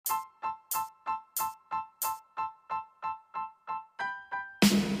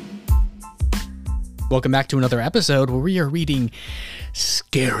Welcome back to another episode where we are reading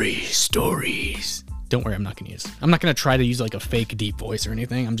scary stories. Don't worry, I'm not going to try to use like a fake deep voice or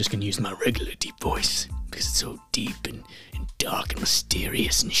anything. I'm just going to use my regular deep voice because it's so deep and dark and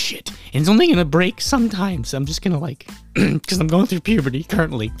mysterious and shit. And it's only going to break sometimes. I'm just going to because I'm going through puberty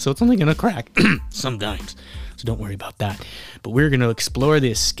currently, so it's only going to crack sometimes. So don't worry about that. But we're going to explore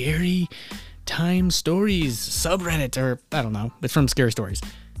this scary time stories subreddit, or I don't know. It's from Scary Stories.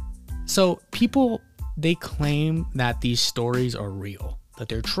 So people, they claim that these stories are real, that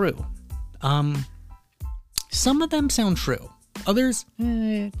they're true. Some of them sound true. Others,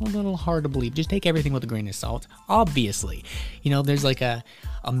 a little hard to believe. Just take everything with a grain of salt. Obviously, there's like a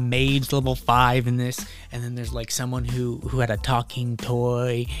mage level 5 in this, and then there's like someone who had a talking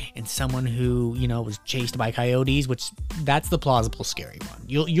toy, and someone who was chased by coyotes. Which that's the plausible scary one.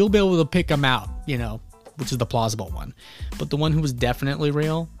 You'll be able to pick them out, which is the plausible one. But the one who was definitely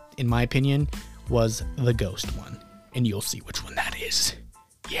real, in my opinion, was the ghost one, and you'll see which one that is.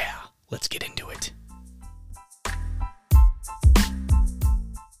 Yeah, let's get into it.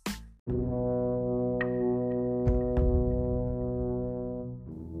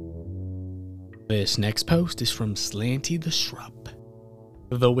 This next post is from Slanty the Shrub.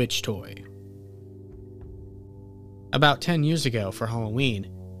 The Witch Toy. About 10 years ago for Halloween,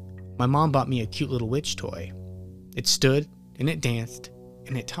 my mom bought me a cute little witch toy. It stood, and it danced,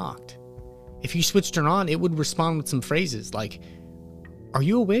 and it talked. If you switched her on, it would respond with some phrases like, "Are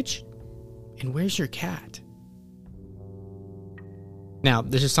you a witch? And where's your cat?" Now,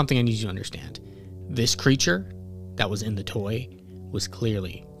 this is something I need you to understand. This creature that was in the toy was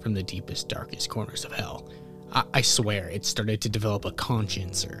clearly from the deepest, darkest corners of hell. I swear it started to develop a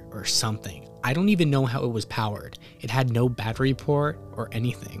conscience or something. I don't even know how it was powered. It had no battery port or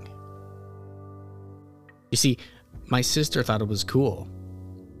anything. You see, my sister thought it was cool,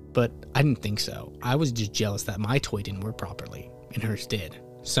 but I didn't think so. I was just jealous that my toy didn't work properly, and hers did.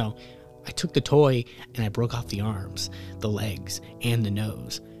 So I took the toy and I broke off the arms, the legs, and the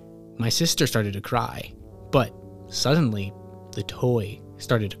nose. My sister started to cry, but suddenly the toy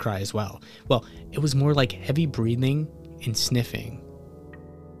started to cry as well. Well, it was more like heavy breathing and sniffing.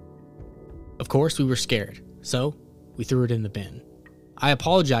 Of course, we were scared, so we threw it in the bin. I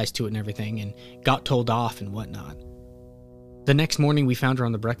apologized to it and everything and got told off and whatnot. The next morning, we found her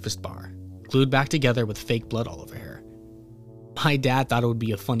on the breakfast bar, glued back together with fake blood all over her. My dad thought it would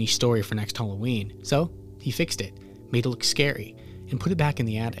be a funny story for next Halloween, so he fixed it, made it look scary, and put it back in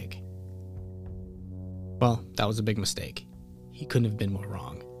the attic. Well, that was a big mistake. He couldn't have been more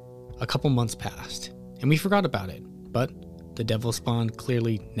wrong. A couple months passed, and we forgot about it, but the devil spawn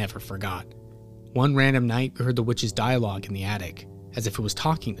clearly never forgot. One random night, we heard the witch's dialogue in the attic, as if it was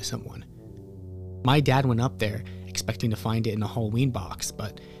talking to someone. My dad went up there, expecting to find it in a Halloween box,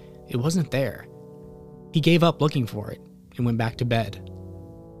 but it wasn't there. He gave up looking for it and went back to bed.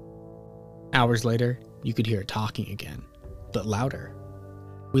 Hours later, you could hear it talking again, but louder.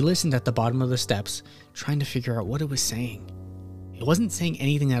 We listened at the bottom of the steps, trying to figure out what it was saying. It wasn't saying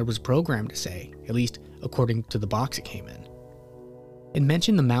anything that it was programmed to say, at least according to the box it came in. It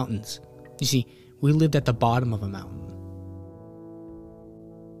mentioned the mountains. You see, we lived at the bottom of a mountain.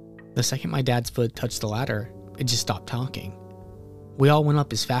 The second my dad's foot touched the ladder, it just stopped talking. We all went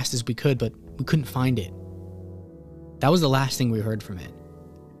up as fast as we could, but we couldn't find it. That was the last thing we heard from it.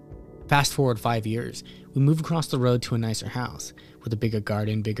 Fast forward 5 years, we moved across the road to a nicer house, with a bigger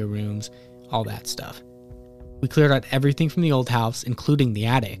garden, bigger rooms, all that stuff. We cleared out everything from the old house, including the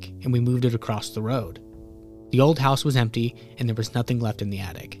attic, and we moved it across the road. The old house was empty, and there was nothing left in the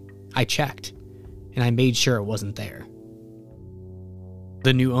attic. I checked, and I made sure it wasn't there.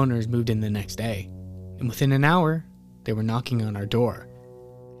 The new owners moved in the next day, and within an hour, they were knocking on our door.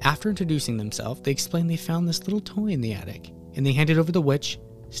 After introducing themselves, they explained they found this little toy in the attic, and they handed over the witch,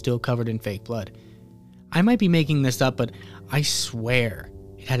 still covered in fake blood. I might be making this up, but I swear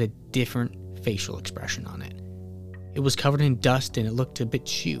it had a different facial expression on it. It was covered in dust and it looked a bit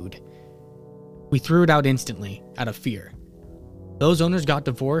chewed. We threw it out instantly, out of fear. Those owners got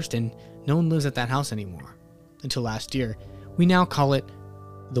divorced and no one lives at that house anymore. Until last year, we now call it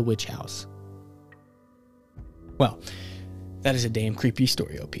the Witch House. Well, that is a damn creepy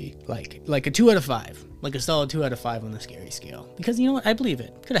story, OP. Like a 2 out of 5. Like a solid 2 out of 5 on the scary scale. Because you know what? I believe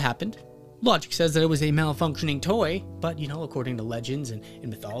it. Could have happened. Logic says that it was a malfunctioning toy, but according to legends and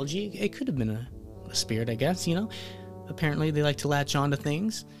mythology, it could have been a spirit, I guess, Apparently they like to latch on to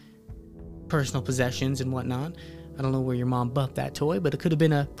things, personal possessions and whatnot. I don't know where your mom buffed that toy, but it could have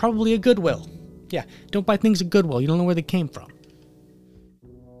been probably a Goodwill. Yeah, don't buy things at Goodwill. You don't know where they came from.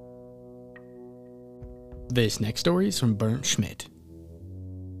 This next story is from Bernd Schmidt.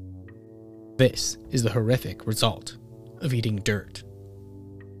 This is the horrific result of eating dirt.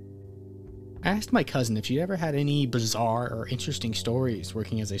 I asked my cousin if she'd ever had any bizarre or interesting stories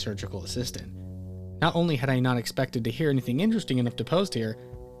working as a surgical assistant. Not only had I not expected to hear anything interesting enough to post here,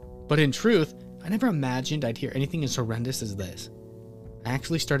 but in truth, I never imagined I'd hear anything as horrendous as this. I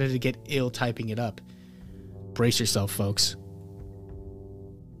actually started to get ill typing it up. Brace yourself, folks.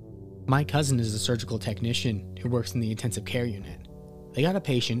 My cousin is a surgical technician who works in the intensive care unit. They got a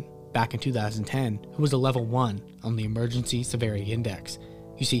patient back in 2010 who was a level 1 on the Emergency Severity Index.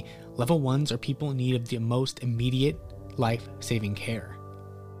 You see, level 1s are people in need of the most immediate, life-saving care.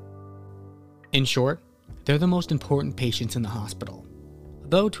 In short, they're the most important patients in the hospital,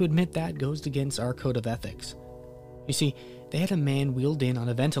 though to admit that goes against our code of ethics. You see, they had a man wheeled in on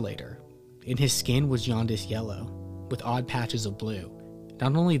a ventilator, and his skin was jaundiced yellow, with odd patches of blue.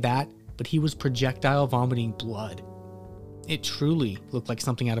 Not only that, but he was projectile vomiting blood. It truly looked like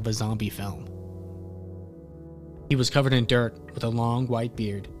something out of a zombie film. He was covered in dirt with a long white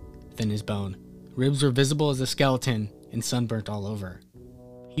beard, thin as bone. Ribs were visible as a skeleton and sunburnt all over.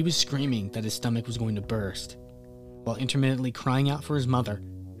 He was screaming that his stomach was going to burst, while intermittently crying out for his mother,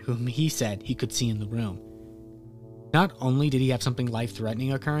 whom he said he could see in the room. Not only did he have something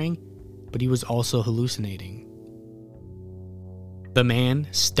life-threatening occurring, but he was also hallucinating. The man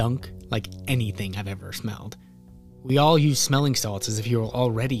stunk like anything I've ever smelled. We all use smelling salts as if you were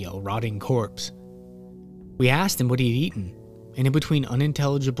already a rotting corpse. We asked him what he'd eaten, and in between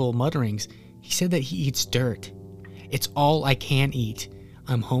unintelligible mutterings, he said that he eats dirt. "It's all I can eat.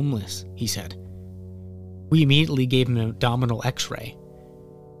 I'm homeless," he said. We immediately gave him an abdominal x-ray,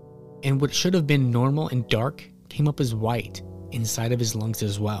 and what should have been normal and dark came up as white inside of his lungs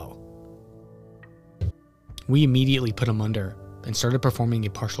as well. We immediately put him under and started performing a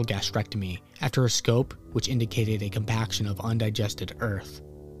partial gastrectomy after a scope which indicated a compaction of undigested earth.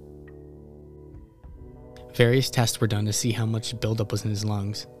 Various tests were done to see how much buildup was in his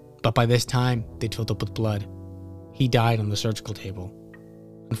lungs, but by this time they'd filled up with blood. He died on the surgical table.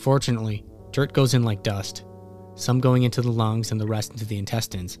 Unfortunately, dirt goes in like dust, some going into the lungs and the rest into the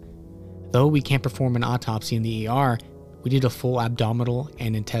intestines. Though we can't perform an autopsy in the ER, we did a full abdominal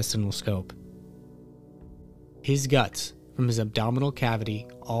and intestinal scope. His guts, from his abdominal cavity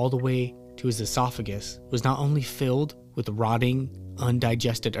all the way to his esophagus, was not only filled with rotting,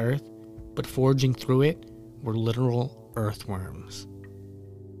 undigested earth, but foraging through it were literal earthworms.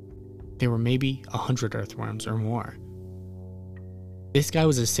 There were maybe 100 earthworms or more. This guy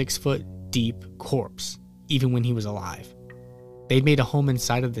was a 6-foot deep corpse, even when he was alive. They'd made a home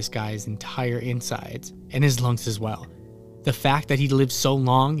inside of this guy's entire insides, and his lungs as well. The fact that he lived so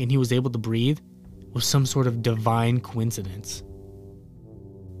long and he was able to breathe was some sort of divine coincidence.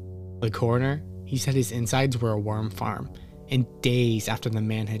 The coroner, he said his insides were a worm farm, and days after the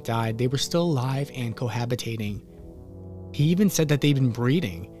man had died, they were still alive and cohabitating. He even said that they'd been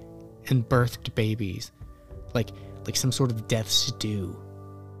breeding and birthed babies, like some sort of death stew.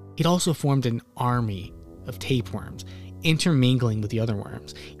 He'd also formed an army of tapeworms, intermingling with the other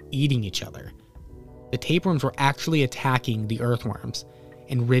worms, eating each other. The tapeworms were actually attacking the earthworms,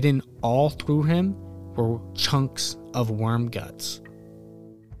 and ridden all through him were chunks of worm guts.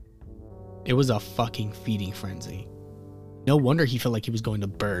 It was a fucking feeding frenzy. No wonder he felt like he was going to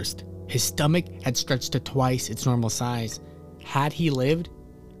burst. His stomach had stretched to twice its normal size. Had he lived,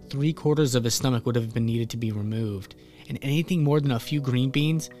 3/4 of his stomach would have been needed to be removed, and anything more than a few green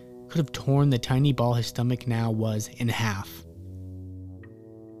beans could have torn the tiny ball his stomach now was in half.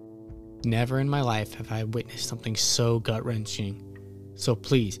 Never in my life have I witnessed something so gut-wrenching. So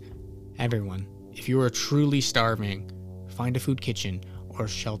please, everyone, if you are truly starving, find a food kitchen or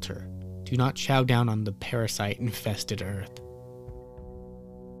shelter. Do not chow down on the parasite-infested earth.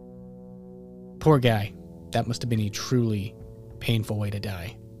 Poor guy. That must have been a truly painful way to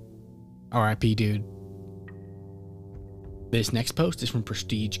die. RIP, dude. This next post is from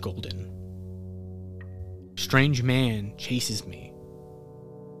Prestige Golden. Strange man chases me.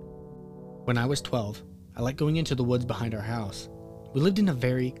 When I was 12, I liked going into the woods behind our house. We lived in a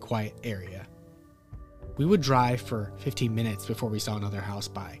very quiet area. We would drive for 15 minutes before we saw another house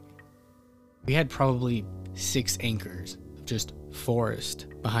by. We had probably 6 acres of just forest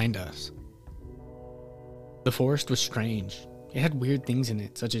behind us. The forest was strange. It had weird things in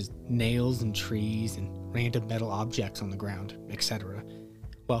it, such as nails and trees and random metal objects on the ground, etc.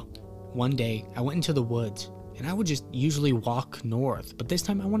 Well, one day I went into the woods, and I would just usually walk north, but this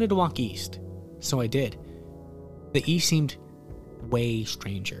time I wanted to walk east, so I did. The east seemed way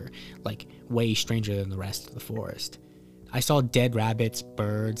stranger, like way stranger than the rest of the forest. I saw dead rabbits,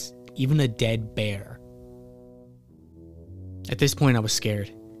 birds, even a dead bear. At this point I was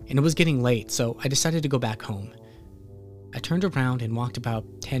scared, and it was getting late, so I decided to go back home. I turned around and walked about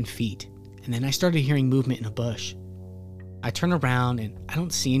 10 feet, and then I started hearing movement in a bush. I turn around and I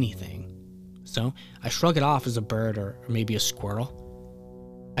don't see anything, so I shrug it off as a bird or maybe a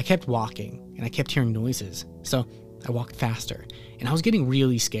squirrel. I kept walking, and I kept hearing noises, so I walked faster, and I was getting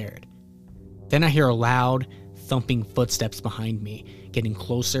really scared. Then I hear a loud, thumping footsteps behind me, getting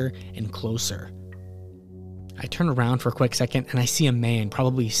closer and closer. I turn around for a quick second, and I see a man,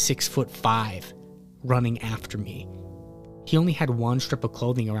 probably 6'5", running after me. He only had one strip of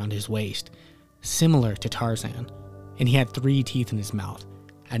clothing around his waist, similar to Tarzan, and he had 3 teeth in his mouth,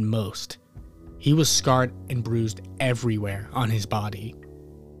 at most. He was scarred and bruised everywhere on his body.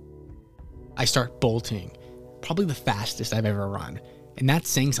 I start bolting, probably the fastest I've ever run, and that's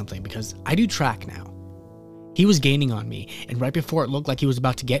saying something because I do track now. He was gaining on me, and right before it looked like he was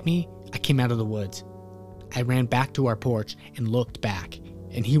about to get me, I came out of the woods. I ran back to our porch and looked back,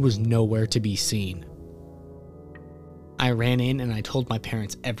 and he was nowhere to be seen. I ran in and I told my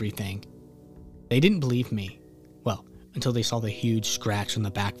parents everything. They didn't believe me. Well, until they saw the huge scratch on the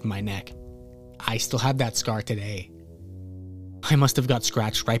back of my neck. I still have that scar today. I must have got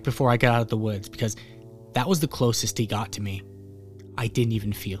scratched right before I got out of the woods because that was the closest he got to me. I didn't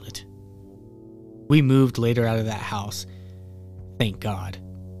even feel it. We moved later out of that house. Thank God.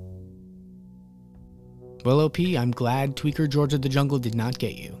 Well, OP, I'm glad Tweaker George of the Jungle did not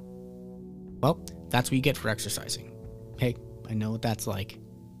get you. Well, that's what you get for exercising. Hey, I know what that's like.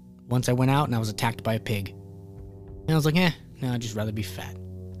 Once I went out and I was attacked by a pig. And I was like, no, I'd just rather be fat.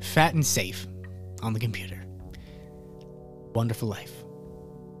 Fat and safe on the computer. Wonderful life.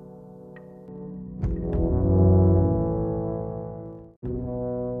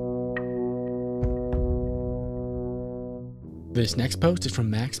 This next post is from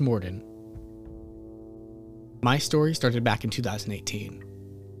Max Morden. My story started back in 2018.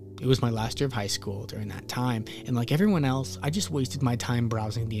 It was my last year of high school during that time, and like everyone else, I just wasted my time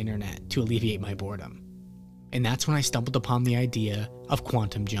browsing the internet to alleviate my boredom. And that's when I stumbled upon the idea of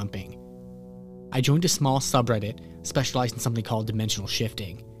quantum jumping. I joined a small subreddit specialized in something called dimensional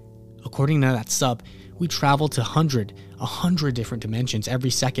shifting. According to that sub, we travel to 100 different dimensions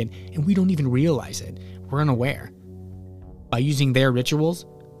every second, and we don't even realize it. We're unaware. By using their rituals,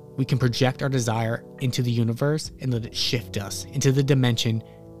 we can project our desire into the universe and let it shift us into the dimension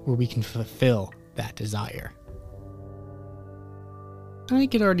where we can fulfill that desire. I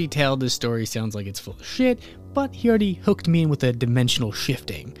can already tell this story sounds like it's full of shit, but he already hooked me in with a dimensional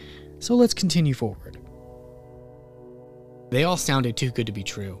shifting, so let's continue forward. They all sounded too good to be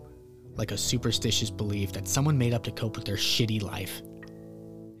true, like a superstitious belief that someone made up to cope with their shitty life.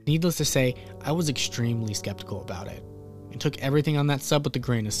 Needless to say, I was extremely skeptical about it, and took everything on that sub with a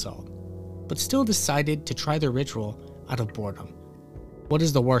grain of salt, but still decided to try the ritual out of boredom. What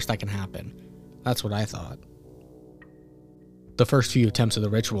is the worst that can happen? That's what I thought. The first few attempts of the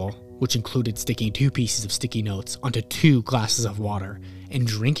ritual, which included sticking 2 pieces of sticky notes onto 2 glasses of water and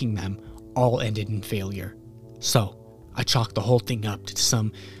drinking them, all ended in failure. So, I chalked the whole thing up to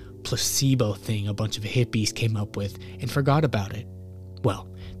some placebo thing a bunch of hippies came up with and forgot about it. Well,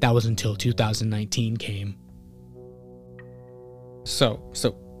 that was until 2019 came. So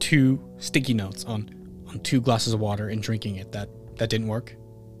 2 sticky notes on 2 glasses of water and drinking it, that didn't work?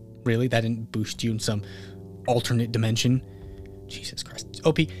 Really? That didn't boost you in some alternate dimension? Jesus Christ.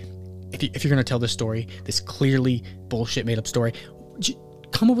 OP, if you're going to tell this story, this clearly bullshit made up story,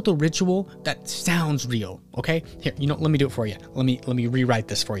 come up with a ritual that sounds real, okay? Here, let me do it for you. Let me rewrite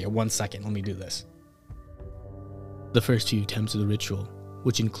this for you. 1 second. Let me do this. The first few attempts of the ritual,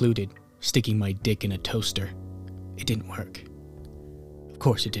 which included sticking my dick in a toaster, it didn't work. Of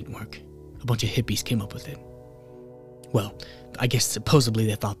course it didn't work. A bunch of hippies came up with it. Well, I guess supposedly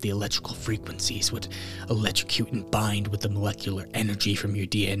they thought the electrical frequencies would electrocute and bind with the molecular energy from your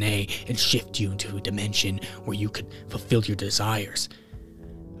DNA and shift you into a dimension where you could fulfill your desires.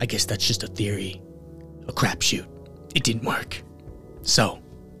 I guess that's just a theory. A crapshoot. It didn't work. So,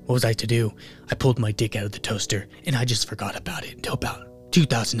 what was I to do? I pulled my dick out of the toaster and I just forgot about it until about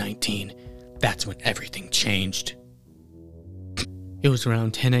 2019. That's when everything changed. It was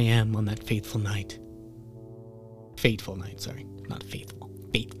around 10 a.m. on that fateful night. Fateful night, sorry. Not faithful.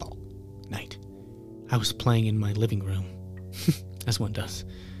 Fateful night. I was playing in my living room, as one does,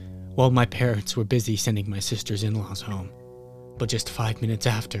 while my parents were busy sending my sister's in-laws home. But just 5 minutes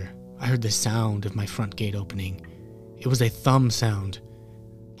after, I heard the sound of my front gate opening. It was a thumb sound,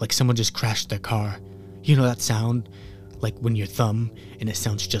 like someone just crashed their car. You know that sound? Like when your thumb, and it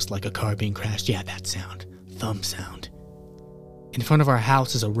sounds just like a car being crashed? Yeah, that sound. Thumb sound. In front of our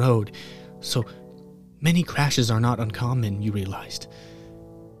house is a road, so many crashes are not uncommon, you realized.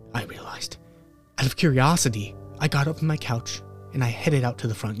 I realized. Out of curiosity, I got up from my couch and I headed out to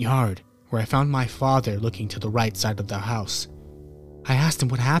the front yard, where I found my father looking to the right side of the house. I asked him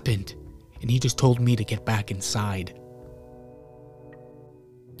what happened, and he just told me to get back inside.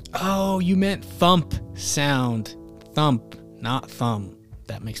 Oh, you meant thump sound. Thump, not thumb.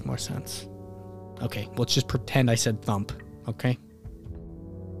 That makes more sense. Okay, let's just pretend I said thump, okay?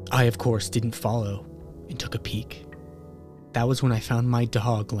 I, of course, didn't follow and took a peek. That was when I found my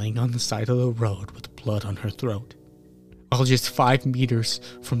dog laying on the side of the road with blood on her throat, while just 5 meters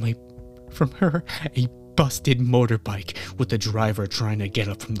from her, a busted motorbike with the driver trying to get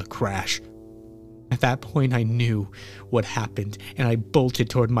up from the crash. At that point, I knew what happened, and I bolted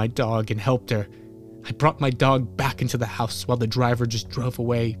toward my dog and helped her. I brought my dog back into the house while the driver just drove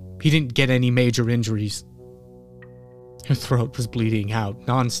away. He didn't get any major injuries. Her throat was bleeding out,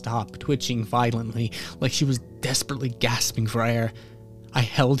 non-stop, twitching violently, like she was desperately gasping for air. I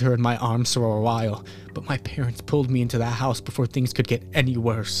held her in my arms for a while, but my parents pulled me into the house before things could get any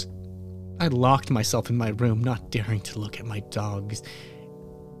worse. I locked myself in my room, not daring to look at my dog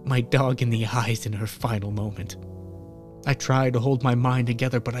in the eyes in her final moment. I tried to hold my mind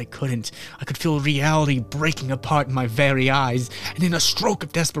together, but I couldn't. I could feel reality breaking apart in my very eyes, and in a stroke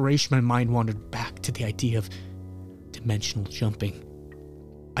of desperation, my mind wandered back to the idea of dimensional jumping.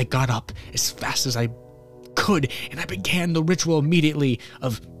 I got up as fast as I could, and I began the ritual immediately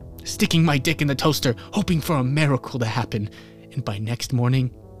of sticking my dick in the toaster, hoping for a miracle to happen, and by next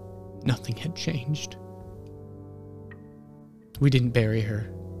morning, nothing had changed. We didn't bury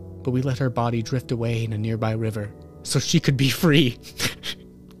her, but we let her body drift away in a nearby river so she could be free.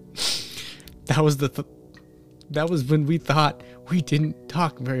 That was when we thought we didn't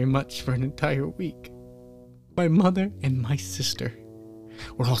talk very much for an entire week. My mother and my sister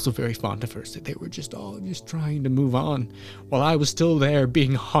were also very fond of her, so they were just trying to move on, while I was still there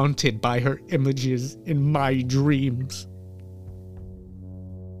being haunted by her images in my dreams.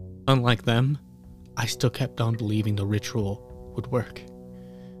 Unlike them, I still kept on believing the ritual would work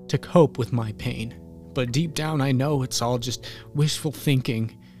to cope with my pain, but deep down I know it's all just wishful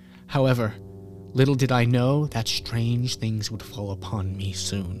thinking. However, little did I know that strange things would fall upon me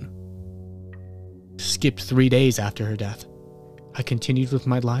soon. Skipped 3 days after her death. I continued with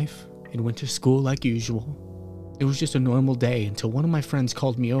my life and went to school like usual. It was just a normal day until one of my friends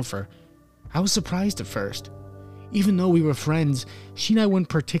called me over. I was surprised at first. Even though we were friends, she and I weren't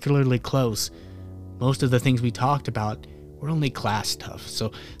particularly close. Most of the things we talked about were only class stuff,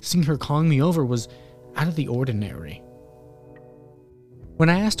 so seeing her calling me over was out of the ordinary. When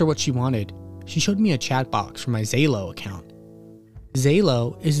I asked her what she wanted, she showed me a chat box from my Zalo account.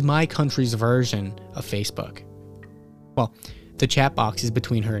 Zalo is my country's version of Facebook. Well, the chat box is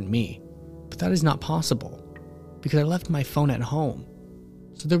between her and me, but that is not possible because I left my phone at home,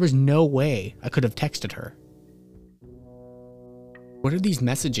 so there was no way I could have texted her. "What are these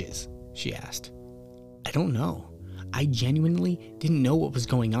messages?" she asked. I don't know. I genuinely didn't know what was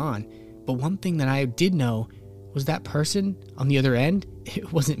going on, but one thing that I did know was that person on the other end,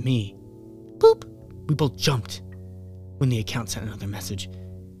 it wasn't me. Boop! We both jumped when the account sent another message.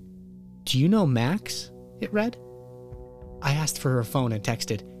 "Do you know Max?" it read. I asked for her phone and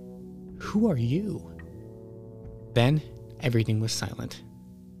texted, "Who are you?" Then everything was silent.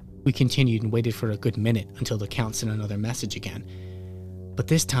 We continued and waited for a good minute until the account sent another message again. But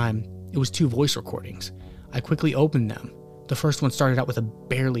this time, it was 2 voice recordings. I quickly opened them. The first one started out with a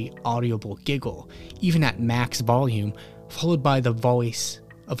barely audible giggle, even at max volume, followed by the voice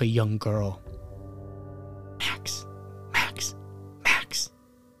of a young girl. "Max, Max, Max."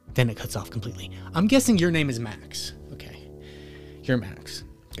 Then it cuts off completely. "I'm guessing your name is Max." Okay, you're Max.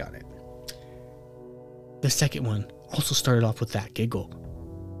 Got it. The second one also started off with that giggle.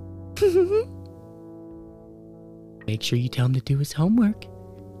 "Make sure you tell him to do his homework."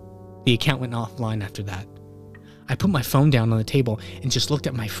 The account went offline after that. I put my phone down on the table and just looked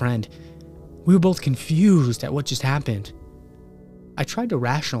at my friend. We were both confused at what just happened. I tried to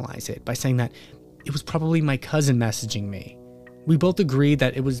rationalize it by saying that it was probably my cousin messaging me. We both agreed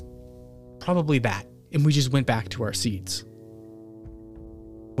that it was probably that, and we just went back to our seats.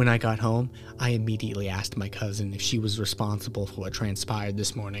 When I got home, I immediately asked my cousin if she was responsible for what transpired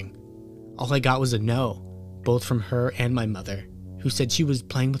this morning. All I got was a no, both from her and my mother, who said she was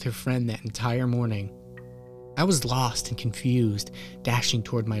playing with her friend that entire morning. I was lost and confused, dashing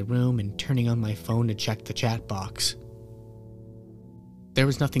toward my room and turning on my phone to check the chat box. There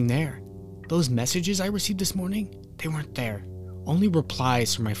was nothing there. Those messages I received this morning, they weren't there. Only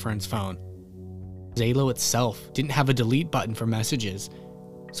replies from my friend's phone. Zalo itself didn't have a delete button for messages,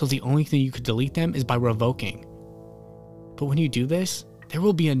 so the only thing you could delete them is by revoking. But when you do this, there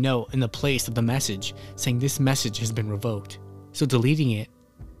will be a note in the place of the message saying this message has been revoked. So deleting it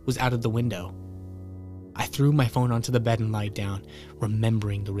was out of the window. I threw my phone onto the bed and lied down,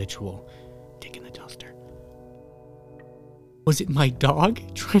 remembering the ritual. Dick in the dumpster. Was it my dog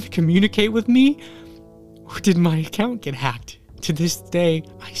trying to communicate with me? Or did my account get hacked? To this day,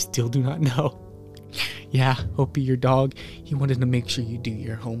 I still do not know. Yeah, Opie, your dog, he wanted to make sure you do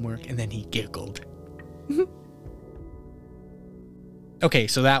your homework, and then he giggled. Okay,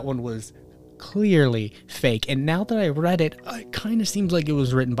 so that one was clearly fake, and now that I read it, it kind of seems like it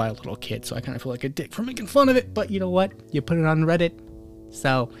was written by a little kid, so I kind of feel like a dick for making fun of it, but you know what? You put it on Reddit,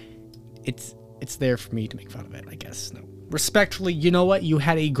 so it's there for me to make fun of it, I guess. No. Respectfully, you know what? You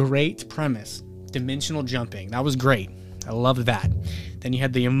had a great premise. Dimensional jumping. That was great. I loved that. Then you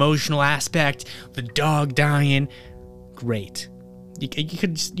had the emotional aspect, the dog dying. Great. You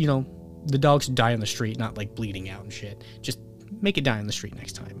could just, the dog should die on the street, not like bleeding out and shit. Just make it die on the street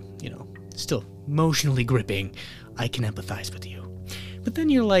next time, Still emotionally gripping. I can empathize with you. But then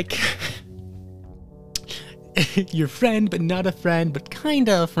you're like, your friend, but not a friend, but kind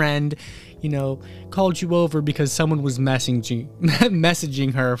of a friend, called you over because someone was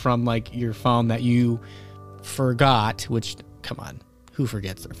messaging her from like your phone that you forgot, which, come on, who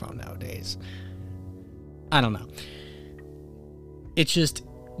forgets their phone nowadays? I don't know. It's just,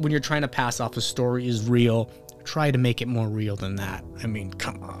 when you're trying to pass off a story is real, try to make it more real than that. I mean,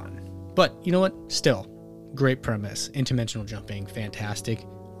 come on. But you know what? Still, great premise. Interdimensional jumping, fantastic.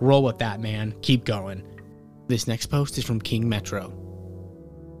 Roll with that, man. Keep going. This next post is from King Metro.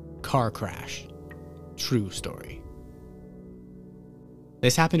 Car crash. True story.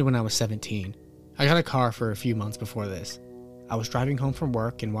 This happened when I was 17. I got a car for a few months before this. I was driving home from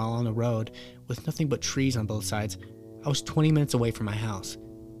work, and while on the road, with nothing but trees on both sides, I was 20 minutes away from my house.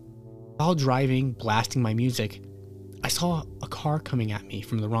 While driving, blasting my music, I saw a car coming at me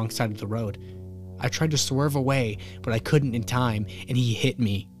from the wrong side of the road. I tried to swerve away, but I couldn't in time, and he hit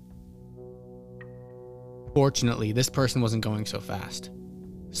me. Fortunately, this person wasn't going so fast,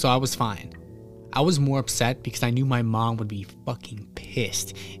 so I was fine. I was more upset because I knew my mom would be fucking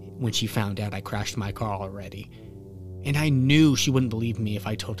pissed when she found out I crashed my car already. And I knew she wouldn't believe me if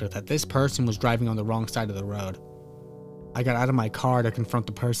I told her that this person was driving on the wrong side of the road. I got out of my car to confront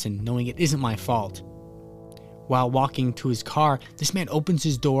the person, knowing it isn't my fault. While walking to his car, this man opens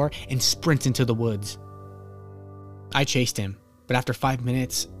his door and sprints into the woods. I chased him, but after 5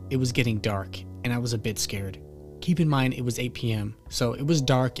 minutes, it was getting dark, and I was a bit scared. Keep in mind, it was 8 p.m., so it was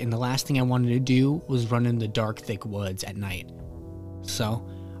dark, and the last thing I wanted to do was run in the dark, thick woods at night. So,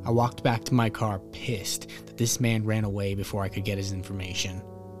 I walked back to my car, pissed that this man ran away before I could get his information.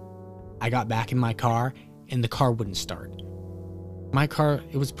 I got back in my car, and the car wouldn't start. My car,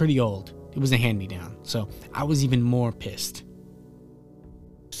 it was pretty old. It was a hand-me-down, so I was even more pissed.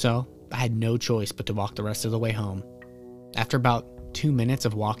 So, I had no choice but to walk the rest of the way home. After about 2 minutes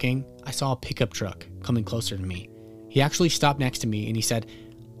of walking, I saw a pickup truck coming closer to me. He actually stopped next to me and he said,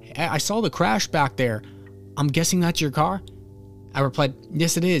 "Hey, I saw the crash back there. I'm guessing that's your car?" I replied,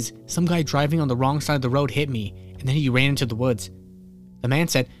 "Yes, it is. Some guy driving on the wrong side of the road hit me, and then he ran into the woods." The man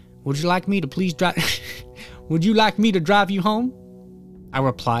said, Would you like me to drive you home?" I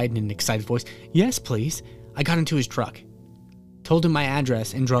replied in an excited voice, "Yes, please." I got into his truck, told him my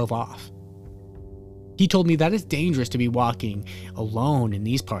address, and drove off. He told me that it's dangerous to be walking alone in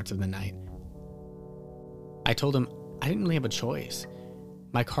these parts of the night. I told him I didn't really have a choice.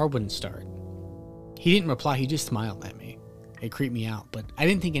 My car wouldn't start. He didn't reply, he just smiled at me. It creeped me out, but I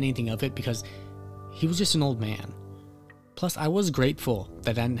didn't think anything of it because he was just an old man. Plus, I was grateful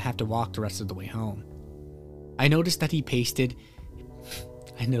that I didn't have to walk the rest of the way home. I noticed that he passed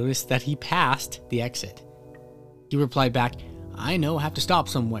the exit. He replied back, "I know, I have to stop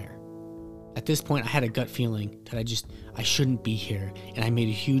somewhere." At this point, I had a gut feeling that I shouldn't be here, and I made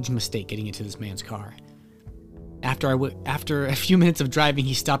a huge mistake getting into this man's car. After a few minutes of driving,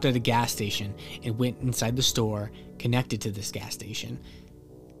 he stopped at a gas station and went inside the store connected to this gas station.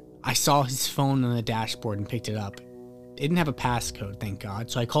 I saw his phone on the dashboard and picked it up. It didn't have a passcode, thank God,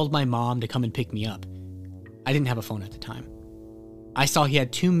 so I called my mom to come and pick me up. I didn't have a phone at the time. I saw he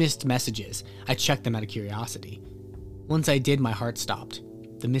had 2 missed messages. I checked them out of curiosity. Once I did, my heart stopped.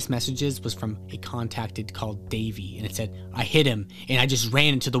 The missed messages was from a contacted called Davey, and it said, "I hit him, and I just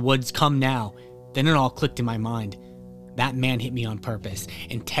ran into the woods, come now." Then it all clicked in my mind. That man hit me on purpose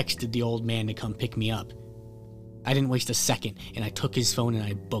and texted the old man to come pick me up. I didn't waste a second, and I took his phone and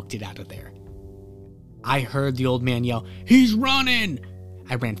I booked it out of there. I heard the old man yell, "He's running!"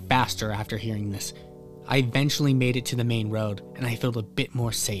 I ran faster after hearing this. I eventually made it to the main road, and I felt a bit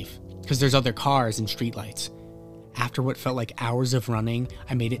more safe, because there's other cars and streetlights. After what felt like hours of running,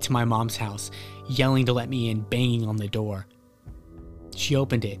 I made it to my mom's house, yelling to let me in, banging on the door. She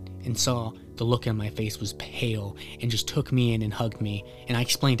opened it and saw the look on my face was pale and just took me in and hugged me, and I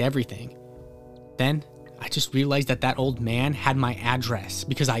explained everything. Then I just realized that old man had my address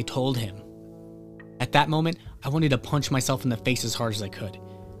because I told him. At that moment, I wanted to punch myself in the face as hard as I could.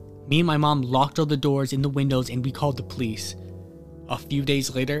 Me and my mom locked all the doors and the windows, and we called the police. A few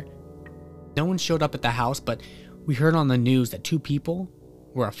days later, no one showed up at the house, but we heard on the news that 2 people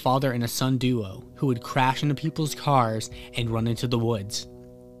were a father and a son duo who would crash into people's cars and run into the woods.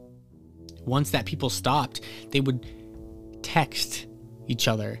 Once that people stopped, they would text each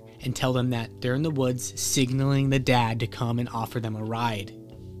other and tell them that they're in the woods, signaling the dad to come and offer them a ride.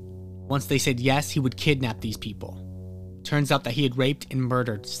 Once they said yes, he would kidnap these people. Turns out that he had raped and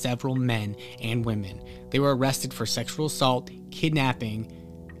murdered several men and women. They were arrested for sexual assault, kidnapping,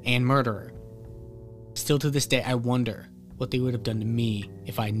 and murder. Still to this day, I wonder what they would have done to me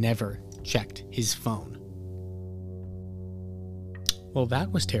if I never checked his phone. Well,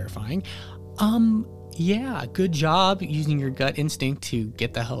 that was terrifying. Yeah, good job using your gut instinct to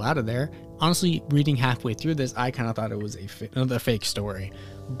get the hell out of there. Honestly, reading halfway through this, I kind of thought it was another fake story,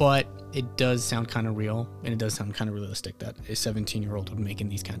 but it does sound kind of real, and it does sound kind of realistic that a 17-year-old would be making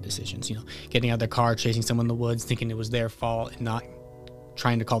these kind of decisions, getting out of their car, chasing someone in the woods, thinking it was their fault, and not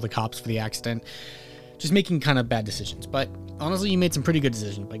trying to call the cops for the accident. Just making kind of bad decisions. But honestly, you made some pretty good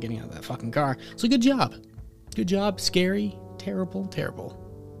decisions by getting out of that fucking car. So good job. Good job. Scary. Terrible. Terrible.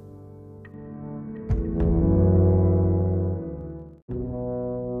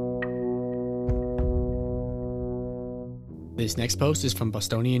 This next post is from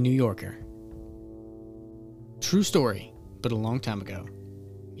Bostonian New Yorker. True story, but a long time ago.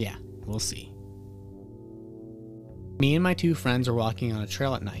 Yeah, we'll see. Me and my 2 friends were walking on a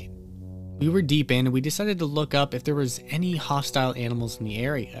trail at night. We were deep in, and we decided to look up if there was any hostile animals in the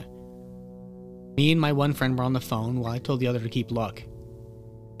area. Me and my one friend were on the phone while I told the other to keep look.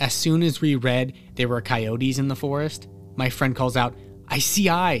 As soon as we read there were coyotes in the forest, my friend calls out, "I see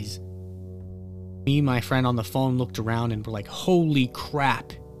eyes." Me and my friend on the phone looked around and were like, holy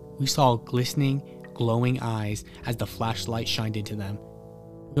crap. We saw glistening, glowing eyes as the flashlight shined into them.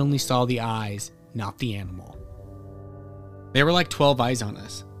 We only saw the eyes, not the animal. There were like 12 eyes on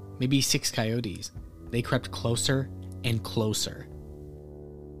us. Maybe 6 coyotes. They crept closer and closer.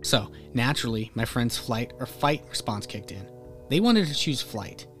 So, naturally, my friend's flight or fight response kicked in. They wanted to choose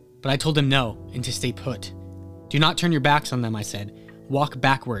flight, but I told them no and to stay put. Do not turn your backs on them, I said. Walk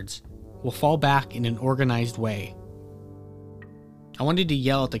backwards. We'll fall back in an organized way. I wanted to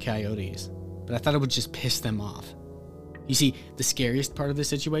yell at the coyotes, but I thought it would just piss them off. You see, the scariest part of the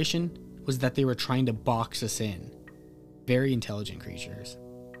situation was that they were trying to box us in. Very intelligent creatures.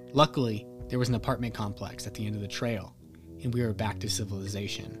 Luckily, there was an apartment complex at the end of the trail, and we were back to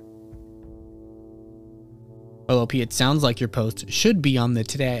civilization. Well, OP, it sounds like your post should be on the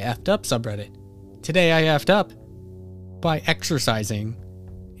Today I Effed Up subreddit. Today I effed up by exercising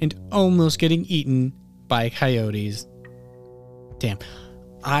and almost getting eaten by coyotes. Damn,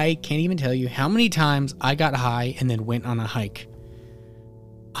 I can't even tell you how many times I got high and then went on a hike.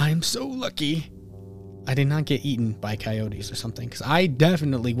 I'm so lucky I did not get eaten by coyotes or something, because I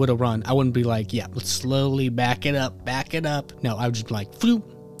definitely would have run. I wouldn't be like, yeah, let's slowly back it up. No, I would just be like, floop,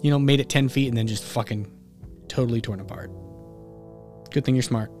 made it 10 feet and then just fucking totally torn apart. Good thing you're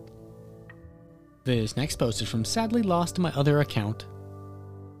smart. This next post is from Sadly Lost to My Other Account.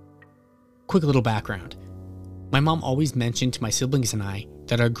 Quick little background. My mom always mentioned to my siblings and I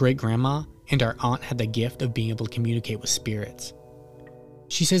that our great-grandma and our aunt had the gift of being able to communicate with spirits.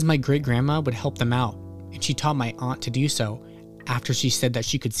 She says my great-grandma would help them out, and she taught my aunt to do so after she said that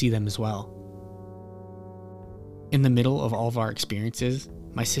she could see them as well. In the middle of all of our experiences,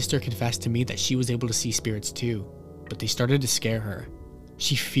 my sister confessed to me that she was able to see spirits too, but they started to scare her.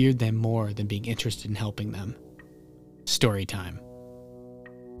 She feared them more than being interested in helping them. Story time.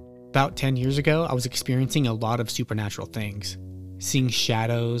 About 10 years ago, I was experiencing a lot of supernatural things. Seeing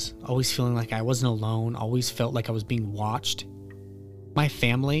shadows, always feeling like I wasn't alone, always felt like I was being watched. My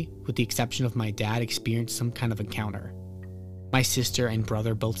family, with the exception of my dad, experienced some kind of encounter. My sister and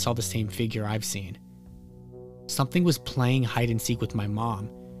brother both saw the same figure I've seen. Something was playing hide and seek with my mom.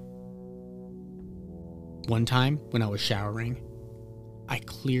 One time, when I was showering, I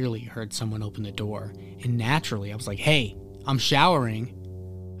clearly heard someone open the door, and naturally I was like, hey, I'm showering.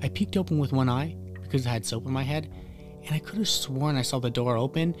 I peeked open with one eye because I had soap in my head, and I could have sworn I saw the door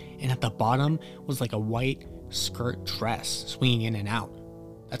open, and at the bottom was like a white skirt dress swinging in and out.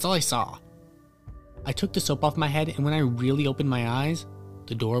 That's all I saw. I took the soap off my head, and when I really opened my eyes,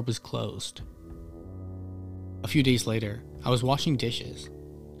 the door was closed. A few days later, I was washing dishes.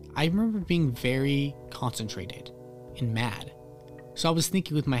 I remember being very concentrated and mad, so I was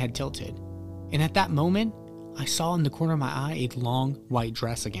thinking with my head tilted. And at that moment, I saw in the corner of my eye a long white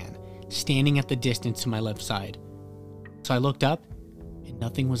dress again, standing at the distance to my left side. So I looked up, and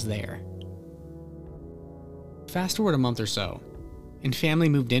nothing was there. Fast forward a month or so, and family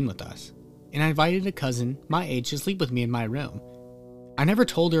moved in with us, and I invited a cousin my age to sleep with me in my room. I never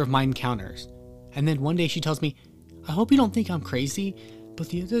told her of my encounters, and then one day she tells me, "I hope you don't think I'm crazy, but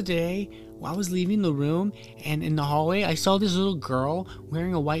the other day, while I was leaving the room and in the hallway, I saw this little girl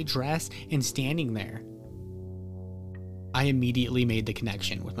wearing a white dress and standing there." I immediately made the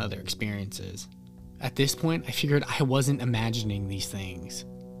connection with my other experiences. At this point, I figured I wasn't imagining these things.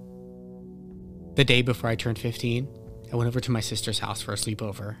 The day before I turned 15, I went over to my sister's house for a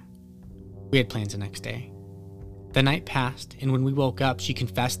sleepover. We had plans the next day. The night passed, and when we woke up, she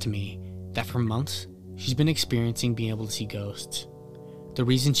confessed to me that for months, she's been experiencing being able to see ghosts. The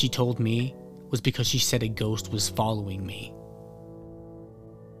reason she told me was because she said a ghost was following me.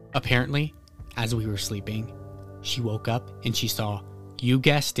 Apparently, as we were sleeping, she woke up and she saw, you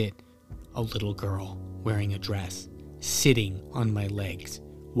guessed it, a little girl wearing a dress, sitting on my legs,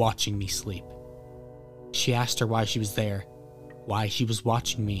 watching me sleep. She asked her why she was there, why she was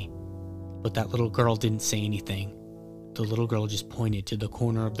watching me, but that little girl didn't say anything. The little girl just pointed to the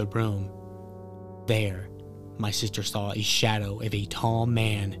corner of the room. There, my sister saw a shadow of a tall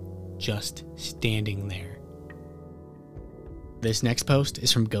man just standing there. This next post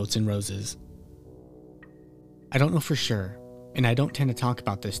is from Goats and Roses. I don't know for sure, and I don't tend to talk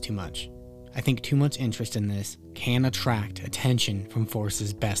about this too much. I think too much interest in this can attract attention from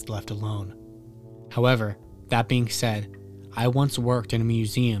forces best left alone. However, that being said, I once worked in a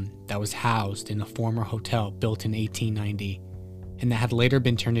museum that was housed in a former hotel built in 1890, and that had later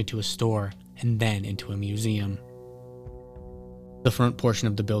been turned into a store and then into a museum. The front portion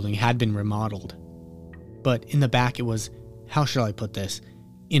of the building had been remodeled, but in the back it was, how shall I put this,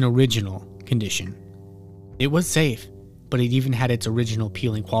 in original condition. It was safe, but it even had its original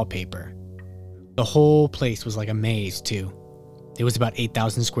peeling wallpaper. The whole place was like a maze too. It was about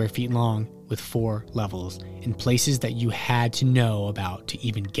 8,000 square feet long with 4 levels and places that you had to know about to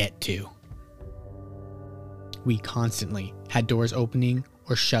even get to. We constantly had doors opening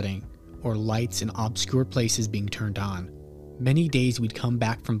or shutting, or lights in obscure places being turned on. Many days we'd come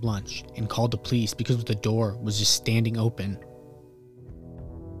back from lunch and call the police because the door was just standing open.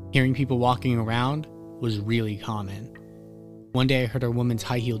 Hearing people walking around was really common. One day I heard a woman's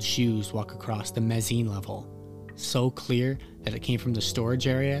high-heeled shoes walk across the mezzanine level, so clear that it came from the storage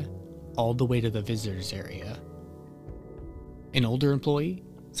area all the way to the visitors area. An older employee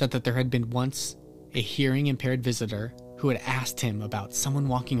said that there had been once a hearing-impaired visitor who had asked him about someone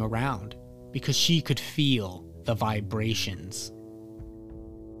walking around because she could feel the vibrations.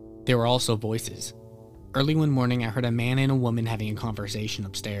 There were also voices. Early one morning, I heard a man and a woman having a conversation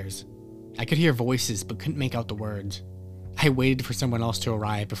upstairs. I could hear voices but couldn't make out the words. I waited for someone else to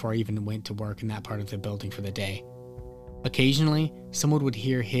arrive before I even went to work in that part of the building for the day. Occasionally, someone would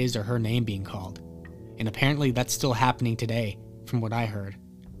hear his or her name being called, and apparently that's still happening today, from what I heard.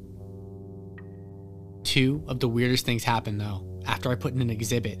 2 of the weirdest things happened though, after I put in an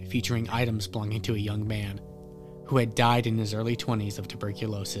exhibit featuring items belonging to a young man who had died in his early 20s of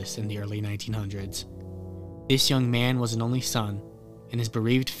tuberculosis in the early 1900s. This young man was an only son, and his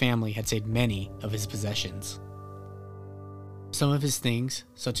bereaved family had saved many of his possessions. Some of his things,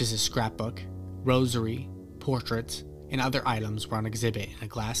 such as his scrapbook, rosary, portraits, and other items were on exhibit in a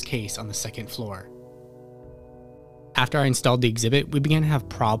glass case on the 2nd floor. After I installed the exhibit, we began to have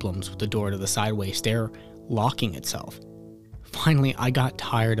problems with the door to the sideway stair locking itself. Finally, I got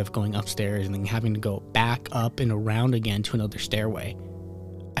tired of going upstairs and then having to go back up and around again to another stairway.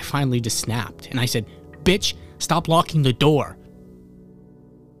 I finally just snapped and I said, "Bitch, stop locking the door."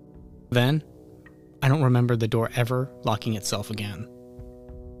 Then, I don't remember the door ever locking itself again.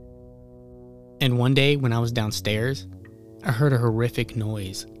 And one day when I was downstairs, I heard a horrific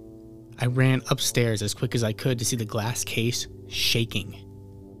noise. I ran upstairs as quick as I could to see the glass case shaking.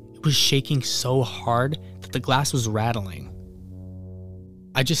 It was shaking so hard that the glass was rattling.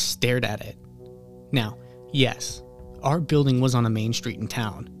 I just stared at it. Now, yes, our building was on a main street in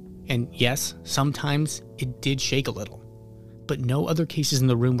town, and yes, sometimes it did shake a little, but no other cases in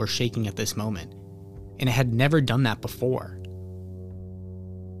the room were shaking at this moment, and it had never done that before.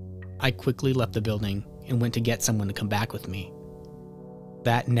 I quickly left the building and went to get someone to come back with me.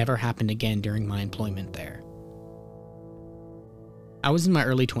 That never happened again during my employment there. I was in my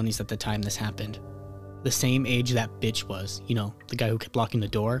early 20s at the time this happened. The same age that bitch was, you know, the guy who kept locking the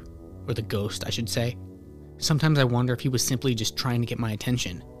door, or the ghost, I should say. Sometimes I wonder if he was simply just trying to get my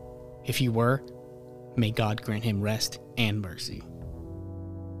attention. If he were, may God grant him rest and mercy.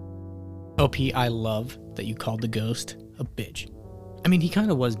 OP, I love that you called the ghost a bitch. I mean, he kind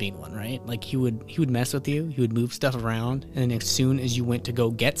of was being one, right? Like, he would mess with you, he would move stuff around, and then as soon as you went to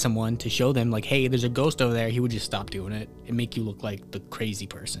go get someone to show them, like, hey, there's a ghost over there, he would just stop doing it and make you look like the crazy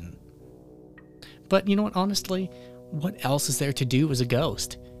person. But you know what, honestly, what else is there to do as a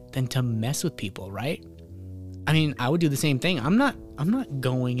ghost than to mess with people, right? I mean, I would do the same thing. I'm not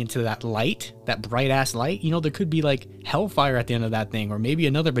going into that light, that bright-ass light. You know, there could be, like, hellfire at the end of that thing, or maybe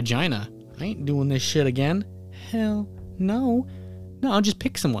another vagina. I ain't doing this shit again. Hell no. No, I'll just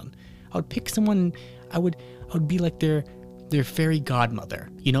pick someone. I would pick someone. I would be like their fairy godmother,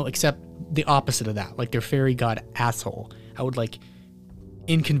 you know, except the opposite of that, like their fairy god asshole. I would like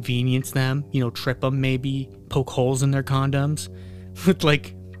inconvenience them, you know, trip them, maybe poke holes in their condoms with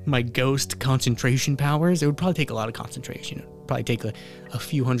like my ghost concentration powers. It would probably take a lot of concentration. It would probably take a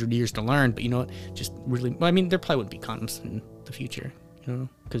few hundred years to learn, but you know what? Just really, I mean, there probably wouldn't be condoms in the future, you know,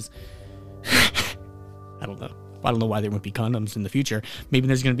 because I don't know. I don't know why there wouldn't be condoms in the future. Maybe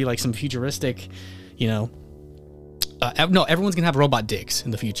there's going to be like some futuristic, you know. No, everyone's going to have robot dicks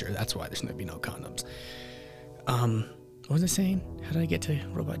in the future. That's why there's going to be no condoms. What was I saying? How did I get to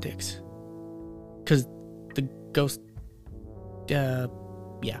robot dicks? Because the ghost, yeah,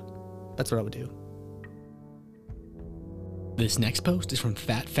 that's what I would do. This next post is from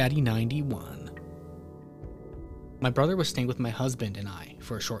FatFatty91. My brother was staying with my husband and I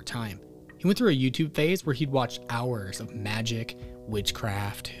for a short time. He went through a YouTube phase where he'd watch hours of magic,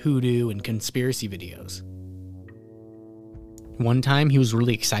 witchcraft, hoodoo, and conspiracy videos. One time, he was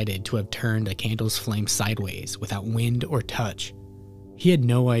really excited to have turned a candle's flame sideways without wind or touch. He had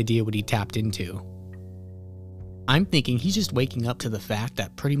no idea what he tapped into. I'm thinking he's just waking up to the fact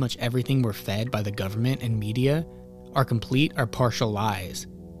that pretty much everything we're fed by the government and media are complete or partial lies.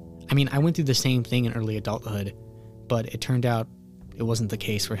 I mean, I went through the same thing in early adulthood, but it turned out it wasn't the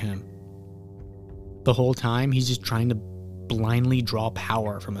case for him. The whole time, he's just trying to blindly draw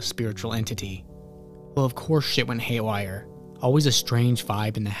power from a spiritual entity. Well, of course shit went haywire. Always a strange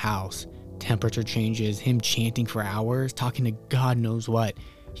vibe in the house. Temperature changes, him chanting for hours, talking to God knows what.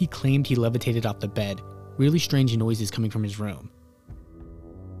 He claimed he levitated off the bed. Really strange noises coming from his room.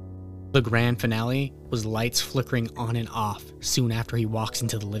 The grand finale was lights flickering on and off soon after he walks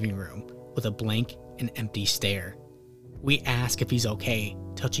into the living room with a blank and empty stare. We ask if he's okay,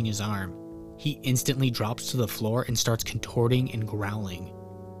 touching his arm. He instantly drops to the floor and starts contorting and growling.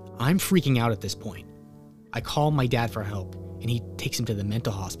 I'm freaking out at this point. I call my dad for help, and he takes him to the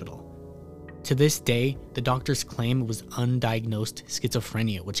mental hospital. To this day, the doctors claim it was undiagnosed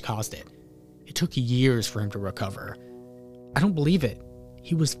schizophrenia which caused it. It took years for him to recover. I don't believe it.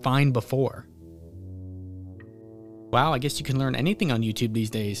 He was fine before. Wow, I guess you can learn anything on YouTube these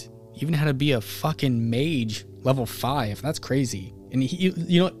days. Even how to be a fucking mage, level 5. That's crazy. And he,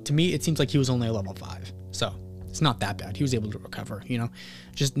 you know, to me, it seems like he was only a level 5. So it's not that bad. He was able to recover, you know.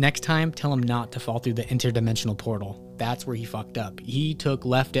 Just next time, tell him not to fall through the interdimensional portal. That's where he fucked up. He took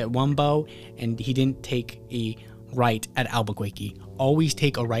left at Wumbo, and he didn't take a right at Albuquerque. Always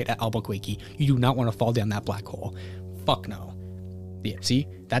take a right at Albuquerque. You do not want to fall down that black hole. Fuck no. Yeah, see?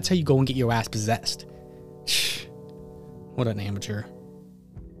 That's how you go and get your ass possessed. What an amateur.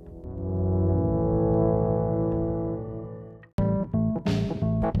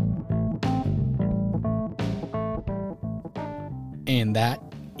 And that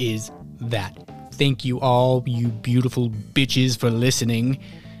is that. Thank you all, you beautiful bitches, for listening.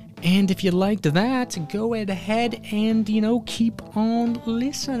 And if you liked that, go ahead and, you know, keep on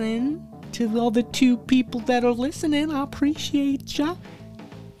listening to all the 2 people that are listening. I appreciate ya.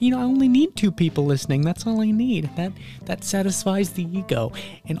 You know, I only need 2 people listening. That's all I need. That satisfies the ego.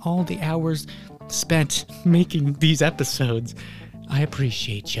 And all the hours spent making these episodes, I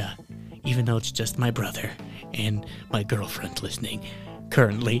appreciate ya. Even though it's just my brother and my girlfriend listening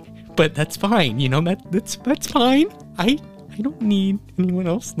currently. But that's fine, you know, that's fine. I don't need anyone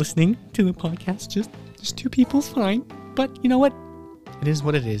else listening to the podcast. Just 2 people's fine. But you know what? It is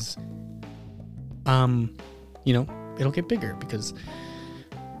what it is. You know, it'll get bigger because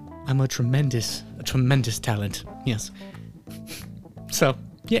I'm a tremendous talent. Yes. So,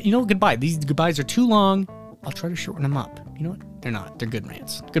 yeah, you know, goodbye. These goodbyes are too long. I'll try to shorten them up. You know what? They're not. They're good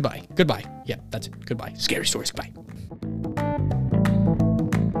rants. Goodbye. Yeah, that's it. Goodbye. Scary stories. Goodbye.